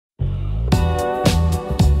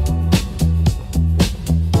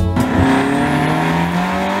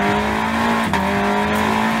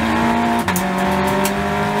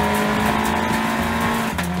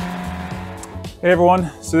Hey everyone,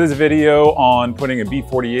 so this is a video on putting a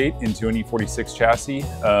B48 into an E46 chassis.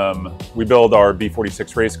 We build our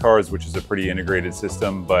B46 race cars, which is a pretty integrated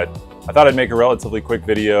system, but I thought I'd make a relatively quick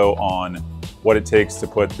video on what it takes to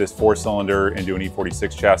put this 4-cylinder into an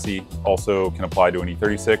E46 chassis. Also can apply to an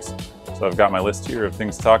E36. So I've got my list here of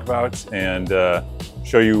things to talk about and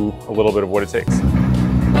show you a little bit of what it takes.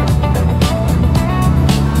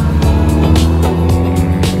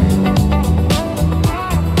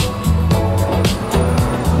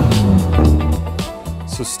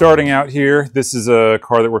 So starting out here, this is a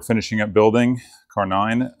car that we're finishing up building, car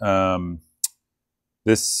 9.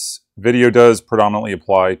 This video does predominantly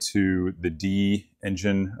apply to the D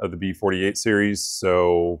engine of the B48 series,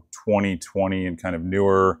 so 2020 and kind of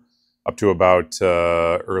newer up to about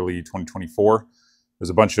early 2024.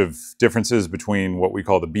 There's a bunch of differences between what we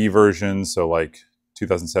call the B version, so like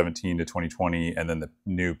 2017 to 2020, and then the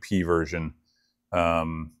new P version. A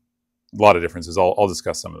lot of differences. I'll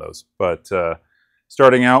discuss some of those, but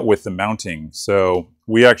starting out with the mounting. So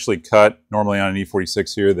we actually cut, normally on an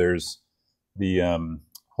E46 here, there's the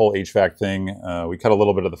whole HVAC thing. We cut a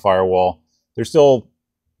little bit of the firewall. There's still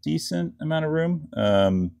decent amount of room.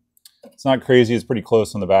 It's not crazy, it's pretty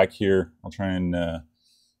close on the back here. I'll try and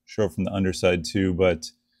show it from the underside too,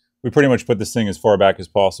 but we pretty much put this thing as far back as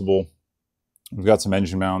possible. We've got some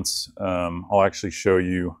engine mounts. I'll actually show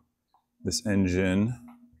you this engine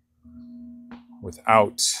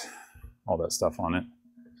without all that stuff on it.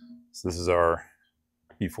 So this is our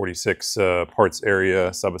E46 parts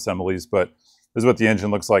area sub-assemblies, but this is what the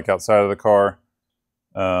engine looks like outside of the car.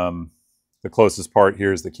 The closest part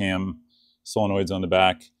here is the cam solenoids on the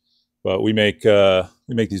back, but we make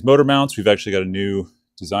these motor mounts. We've actually got a new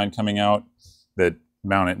design coming out that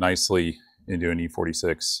mount it nicely into an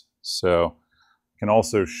E46. So I can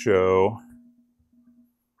also show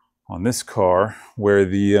on this car where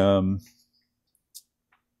the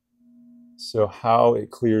so how it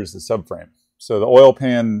clears the subframe. So the oil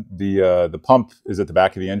pan, the pump is at the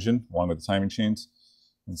back of the engine along with the timing chains.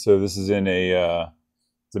 And so this is in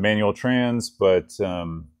it's a manual trans, but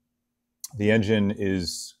the engine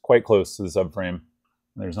is quite close to the subframe.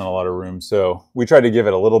 There's not a lot of room. So we tried to give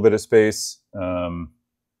it a little bit of space to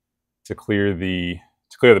clear the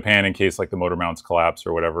pan in case like the motor mounts collapse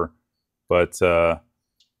or whatever. But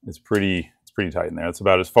it's pretty tight in there. It's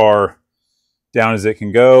about as far down as it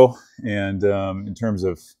can go, and in terms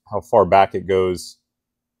of how far back it goes,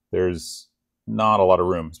 there's not a lot of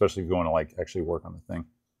room, especially if you want to like actually work on the thing.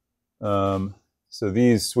 So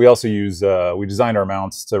these, we also use, we designed our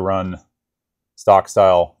mounts to run stock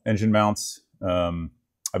style engine mounts.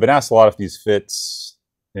 I've been asked a lot if these fits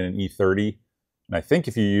in an E30, and I think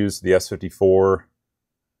if you use the S54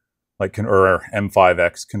 like or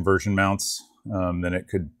M5X conversion mounts, then it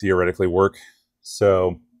could theoretically work.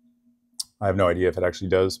 So I have no idea if it actually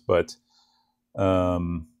does, but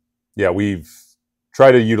yeah, we've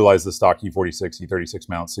tried to utilize the stock E46, E36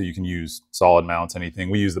 mounts, so you can use solid mounts, anything.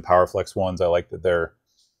 We use the PowerFlex ones. I like that they're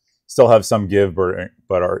still have some give,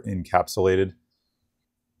 but are encapsulated.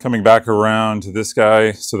 Coming back around to this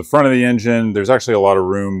guy, so the front of the engine, there's actually a lot of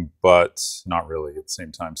room, but not really at the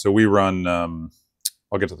same time. So we run,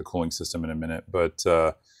 I'll get to the cooling system in a minute, but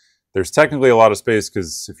there's technically a lot of space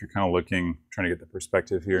because if you're kind of looking, trying to get the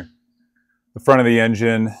perspective here, the front of the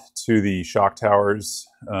engine to the shock towers,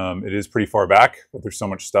 it is pretty far back, but there's so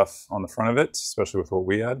much stuff on the front of it, especially with what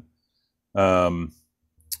we had.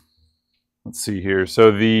 Let's see here.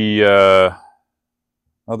 So the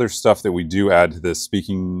other stuff that we do add to this,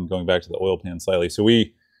 going back to the oil pan slightly. So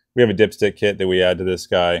we have a dipstick kit that we add to this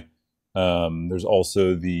guy. There's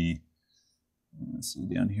also the, let's see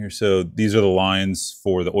down here. So these are the lines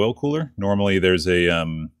for the oil cooler. Normally there's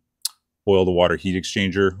a oil to water heat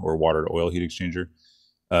exchanger or water to oil heat exchanger.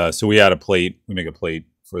 So we add a plate, we make a plate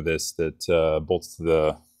for this that bolts to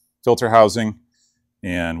the filter housing,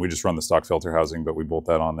 and we just run the stock filter housing, but we bolt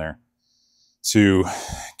that on there to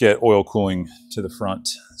get oil cooling to the front.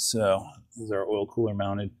 So this is our oil cooler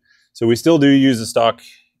mounted. So we still do use a stock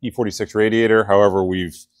E46 radiator. However,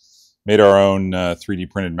 we've made our own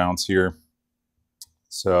 3D printed mounts here.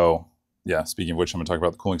 So yeah, speaking of which, I'm gonna talk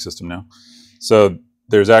about the cooling system now. So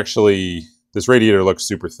there's actually, this radiator looks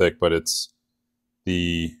super thick, but it's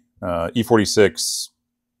the E46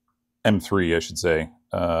 M3, I should say,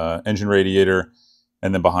 engine radiator.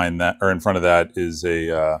 And then behind that, or in front of that, is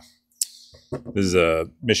this is a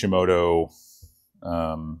Mishimoto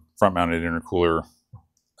front-mounted intercooler,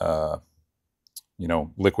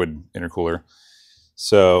 liquid intercooler.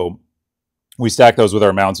 So we stack those with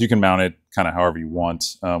our mounts. You can mount it kind of however you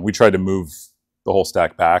want. We tried to move the whole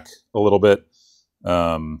stack back a little bit.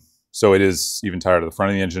 So it is even tighter to the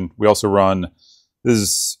front of the engine. We also run This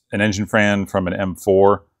is an engine fan from an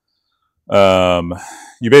M4.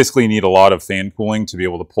 You basically need a lot of fan cooling to be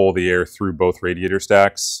able to pull the air through both radiator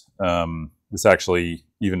stacks. This actually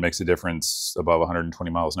even makes a difference above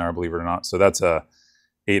 120 miles an hour, believe it or not. So that's a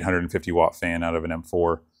 850 watt fan out of an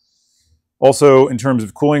M4. Also, in terms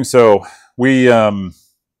of cooling, so we,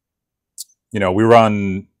 we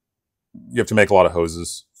run, you have to make a lot of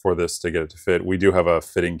hoses for this to get it to fit. We do have a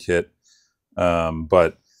fitting kit,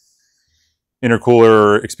 but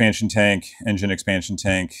intercooler expansion tank, engine expansion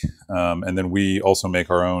tank, and then we also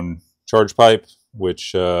make our own charge pipe,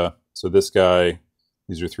 which, so this guy,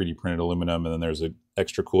 these are 3D printed aluminum, and then there's an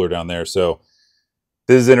extra cooler down there. So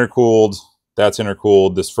this is intercooled, that's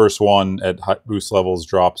intercooled. This first one at high boost levels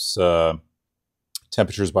drops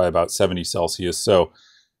temperatures by about 70 Celsius. So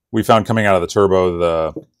we found coming out of the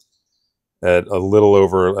turbo, at a little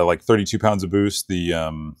over like 32 pounds of boost,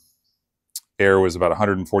 the air was about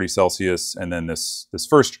 140 Celsius, and then this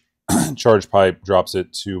first charge pipe drops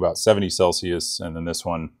it to about 70 Celsius, and then this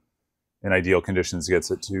one, in ideal conditions,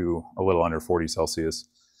 gets it to a little under 40 Celsius.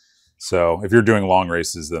 So if you're doing long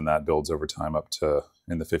races, then that builds over time up to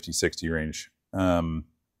in the 50, 60 range. A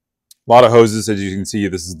lot of hoses, as you can see.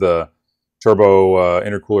 This is the turbo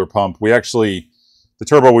intercooler pump. We actually, the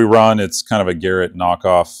turbo we run, it's kind of a Garrett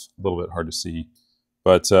knockoff, a little bit hard to see,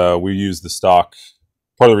 but we use the stock.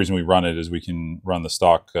 Part of the reason we run it is we can run the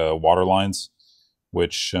stock water lines,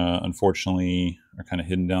 which unfortunately are kind of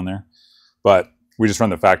hidden down there. But we just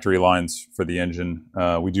run the factory lines for the engine.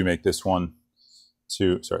 We do make this one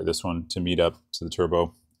to meet up to the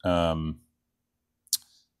turbo.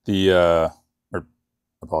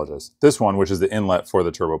 This one, which is the inlet for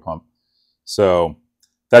the turbo pump. So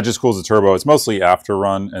that just cools the turbo. It's mostly after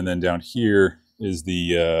run, and then down here is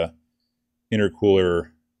the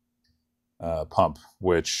intercooler pump,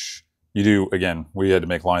 which you do, again, we had to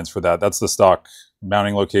make lines for that. That's the stock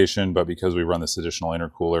mounting location, but because we run this additional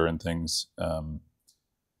intercooler and things,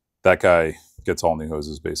 that guy gets all new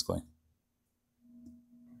hoses, basically.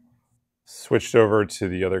 Switched over to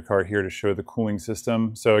the other car here to show the cooling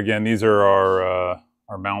system. So again, these are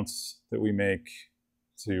our mounts that we make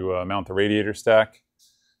to mount the radiator stack.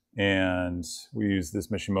 And we use this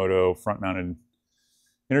Mishimoto front-mounted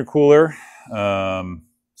intercooler.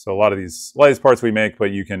 So a lot of these parts we make,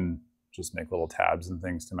 but you can just make little tabs and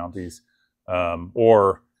things to mount these.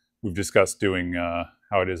 Or we've discussed doing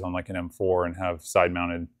how it is on like an M4 and have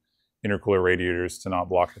side-mounted intercooler radiators to not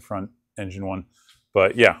block the front engine one.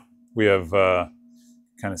 But yeah, we have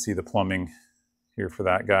kind of see the plumbing here for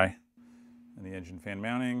that guy, and the engine fan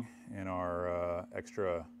mounting, and our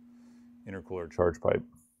extra intercooler charge pipe.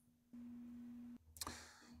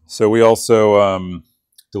 So we also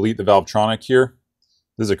delete the Valvetronic here.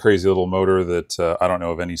 This is a crazy little motor that I don't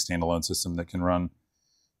know of any standalone system that can run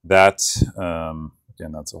that.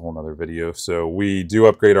 Again, that's a whole nother video. So we do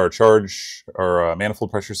upgrade our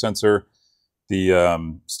manifold pressure sensor.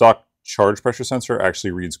 The stock charge pressure sensor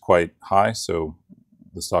actually reads quite high, so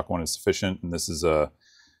the stock one is sufficient. And this is a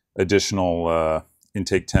additional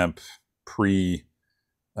intake temp pre.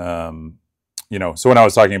 So when I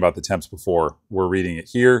was talking about the temps before, we're reading it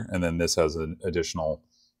here, and then this has an additional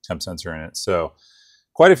temp sensor in it. So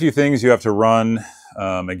quite a few things you have to run.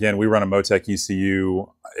 Again, we run a Motec ECU.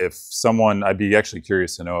 I'd be actually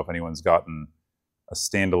curious to know if anyone's gotten a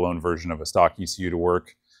standalone version of a stock ECU to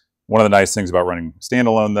work. One of the nice things about running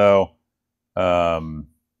standalone, though,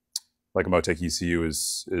 like a Motec ECU,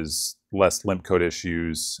 is less limp coat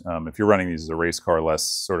issues. If you're running these as a race car, less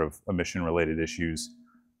sort of emission-related issues,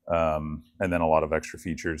 and then a lot of extra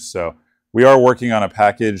features. So we are working on a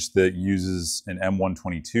package that uses an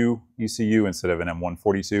M122 ECU instead of an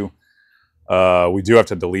M142. We do have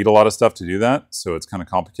to delete a lot of stuff to do that, so it's kind of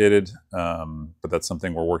complicated, but that's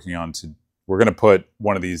something we're working on. We're going to put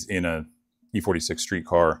one of these in a E46 street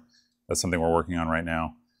car. That's something we're working on right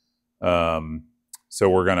now. So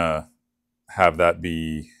we're going to have that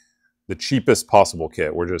be the cheapest possible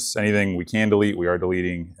kit. We're just, anything we can delete, we are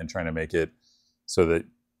deleting and trying to make it so that,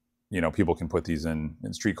 people can put these in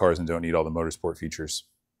street cars and don't need all the motorsport features.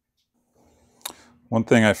 One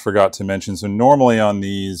thing I forgot to mention, so normally on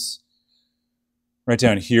these, right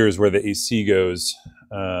down here is where the AC goes.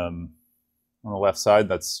 On the left side,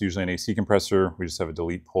 that's usually an AC compressor. We just have a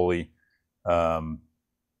delete pulley. On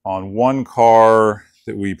one car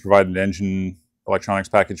that we provide an engine electronics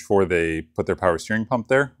package for, they put their power steering pump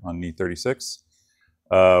there on E46.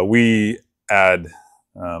 We add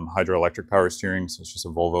hydroelectric power steering, so it's just a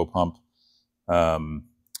Volvo pump. And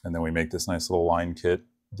then we make this nice little line kit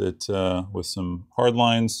that with some hard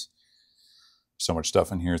lines. So much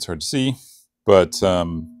stuff in here, it's hard to see. But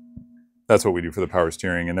that's what we do for the power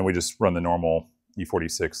steering. And then we just run the normal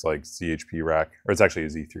E46 like CHP rack, or it's actually a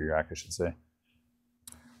Z3 rack, I should say.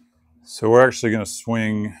 So we're actually going to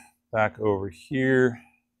swing back over here,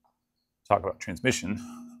 talk about transmission.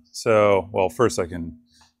 So, well, first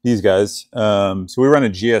these guys. So we run a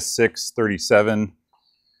GS637.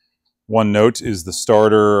 One note is the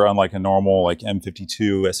starter, unlike a normal like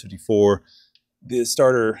M52, S54, the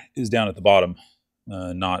starter is down at the bottom,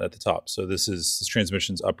 not at the top. So this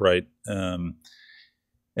transmission's upright. And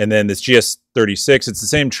then this GS36, it's the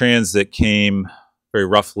same trans that came very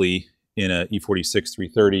roughly in a E46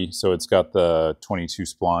 330. So it's got the 22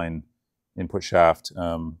 spline input shaft.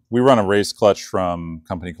 We run a race clutch from a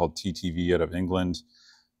company called TTV out of England,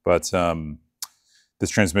 but this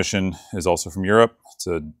transmission is also from Europe. It's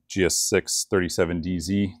a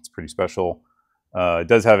GS637DZ. It's pretty special. It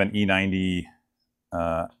does have an E90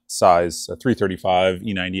 size, a 335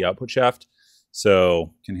 E90 output shaft,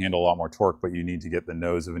 so can handle a lot more torque, but you need to get the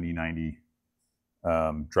nose of an E90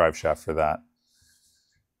 drive shaft for that.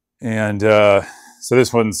 And so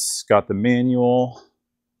this one's got the manual,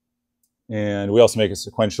 and we also make a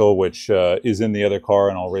sequential, which is in the other car,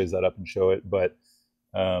 and I'll raise that up and show it. But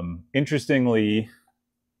interestingly,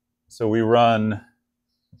 so we run,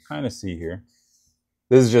 kind of see here,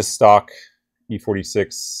 this is just stock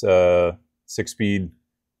E46 6-speed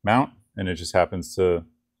mount, and it just happens to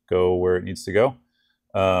go where it needs to go.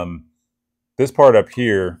 This part up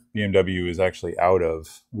here, BMW is actually out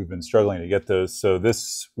of. We've been struggling to get those. So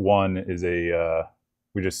this one is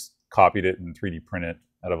we just copied it and 3D printed it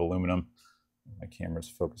out of aluminum. My camera's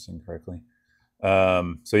focusing correctly.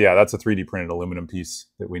 So yeah, that's a 3D printed aluminum piece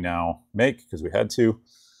that we now make because we had to.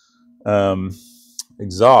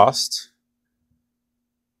 Exhaust.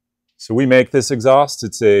 So we make this exhaust.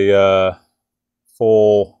 It's a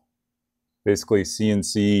full, basically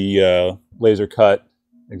CNC laser cut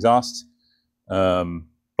exhaust.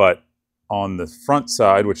 But on the front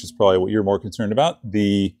side, which is probably what you're more concerned about,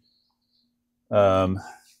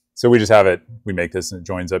 so we just have it, we make this and it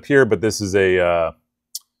joins up here, but this is a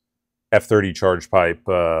F30 charge pipe,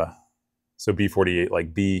 so B48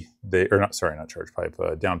 like B, not charge pipe,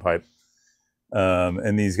 down pipe.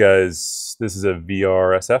 And these guys, this is a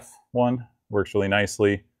VRSF one, works really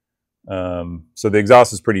nicely. So the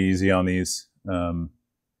exhaust is pretty easy on these,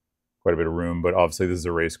 quite a bit of room, but obviously this is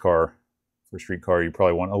a race car. For a street car, you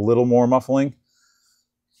probably want a little more muffling.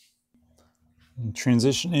 And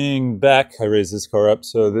transitioning back, I raised this car up.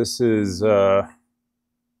 So this is a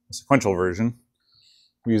sequential version.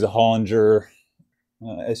 We use a Hollinger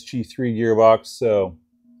SG3 gearbox. So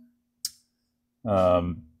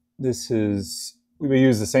we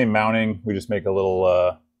use the same mounting. We just make a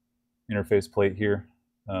little interface plate here.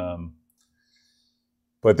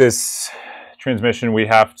 But this transmission,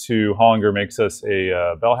 Hollinger makes us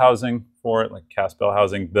a bell housing for it, like cast bell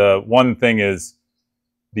housing. The one thing is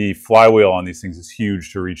the flywheel on these things is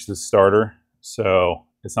huge to reach this starter. So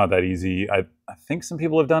it's not that easy. I think some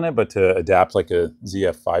people have done it, but to adapt like a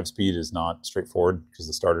ZF 5-speed is not straightforward because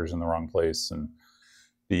the starter's in the wrong place. And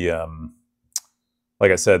the,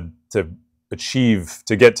 like I said, to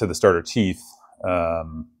get to the starter teeth,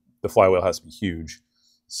 the flywheel has to be huge.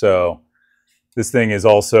 So this thing is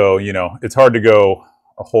also, it's hard to go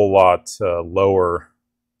a whole lot lower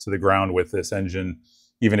to the ground with this engine,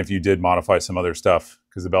 even if you did modify some other stuff,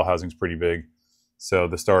 because the bell housing's pretty big. So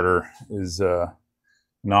the starter is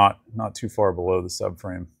not too far below the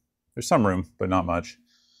subframe. There's some room, but not much.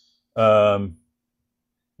 Yeah,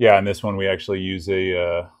 and this one we actually use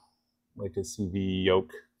like a CV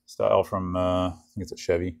yoke style from, I think it's a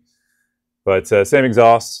Chevy. But same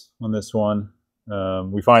exhaust on this one.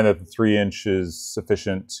 We find that the 3-inch is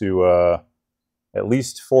sufficient to at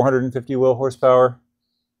least 450 wheel horsepower.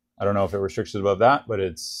 I don't know if it restricts it above that, but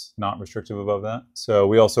it's not restrictive above that. So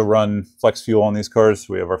we also run flex fuel on these cars.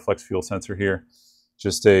 We have our flex fuel sensor here,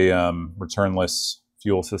 just a returnless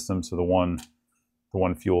fuel system. So the one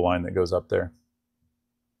fuel line that goes up there.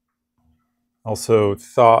 Also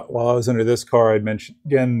thought while I was under this car, I'd mention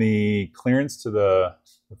again the clearance to the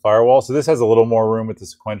firewall. So this has a little more room with the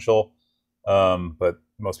sequential, but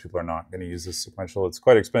most people are not going to use this sequential. It's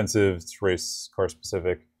quite expensive. It's race car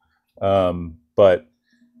specific, but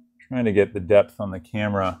trying to get the depth on the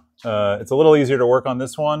camera. It's a little easier to work on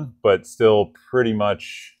this one, but still pretty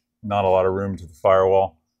much not a lot of room to the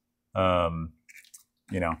firewall. I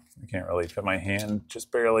can't really fit my hand just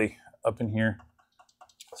barely up in here.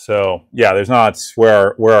 So yeah, there's not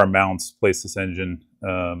where our mounts place this engine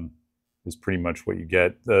is pretty much what you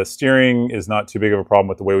get. The steering is not too big of a problem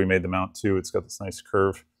with the way we made the mount too. It's got this nice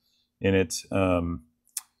curve in it.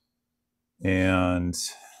 And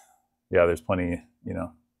yeah, there's plenty,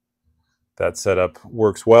 that setup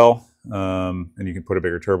works well. and you can put a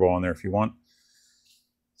bigger turbo on there if you want.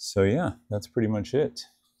 So yeah, that's pretty much it.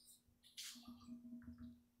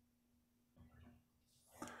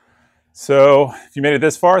 So if you made it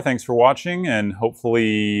this far, thanks for watching, and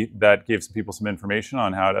hopefully that gave some people some information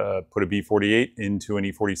on how to put a B48 into an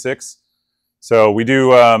E46. So we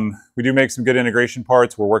do make some good integration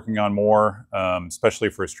parts. We're working on more, especially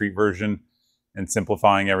for a street version, and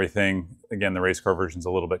simplifying everything. Again, the race car version is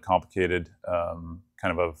a little bit complicated,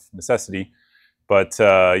 kind of necessity. But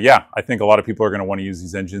yeah, I think a lot of people are going to want to use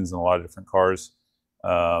these engines in a lot of different cars,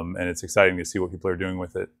 and it's exciting to see what people are doing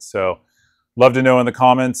with it. So love to know in the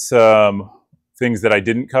comments things that I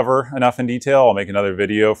didn't cover enough in detail. I'll make another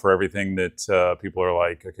video for everything that people are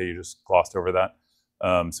like, okay, you just glossed over that.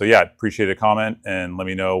 So yeah, appreciate a comment and let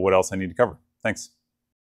me know what else I need to cover. Thanks.